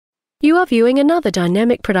You are viewing another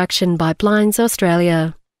dynamic production by Blinds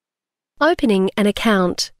Australia. Opening an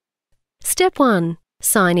account. Step 1.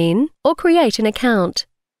 Sign in or create an account.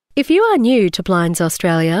 If you are new to Blinds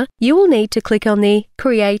Australia, you will need to click on the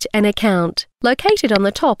Create an Account, located on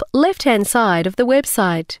the top left-hand side of the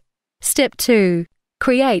website. Step 2.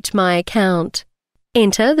 Create My Account.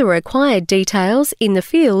 Enter the required details in the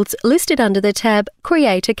fields listed under the tab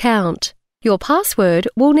Create Account. Your password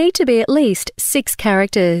will need to be at least 6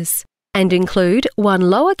 characters and include one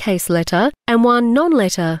lowercase letter and one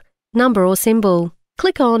non-letter, number or symbol.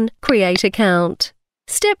 Click on Create Account.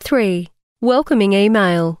 Step 3. Welcoming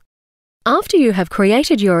email. After you have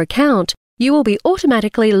created your account, you will be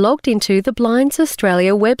automatically logged into the Blinds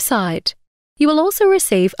Australia website. You will also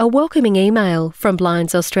receive a welcoming email from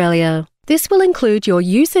Blinds Australia. This will include your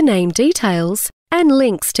username details and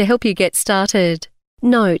links to help you get started.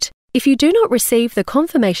 Note, if you do not receive the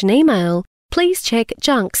confirmation email, please check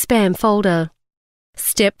Junk Spam folder.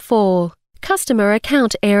 Step 4. Customer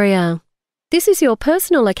Account Area. This is your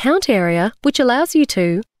personal account area which allows you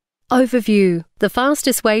to Overview, the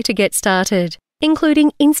fastest way to get started,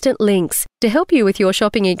 including instant links to help you with your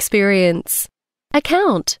shopping experience.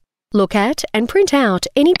 Account. Look at and print out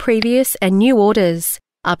any previous and new orders,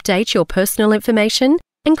 update your personal information,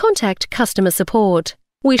 and contact customer support.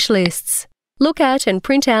 Wish lists. Look at and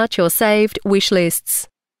print out your saved wish lists.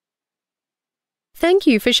 Thank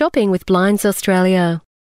you for shopping with Blinds Australia.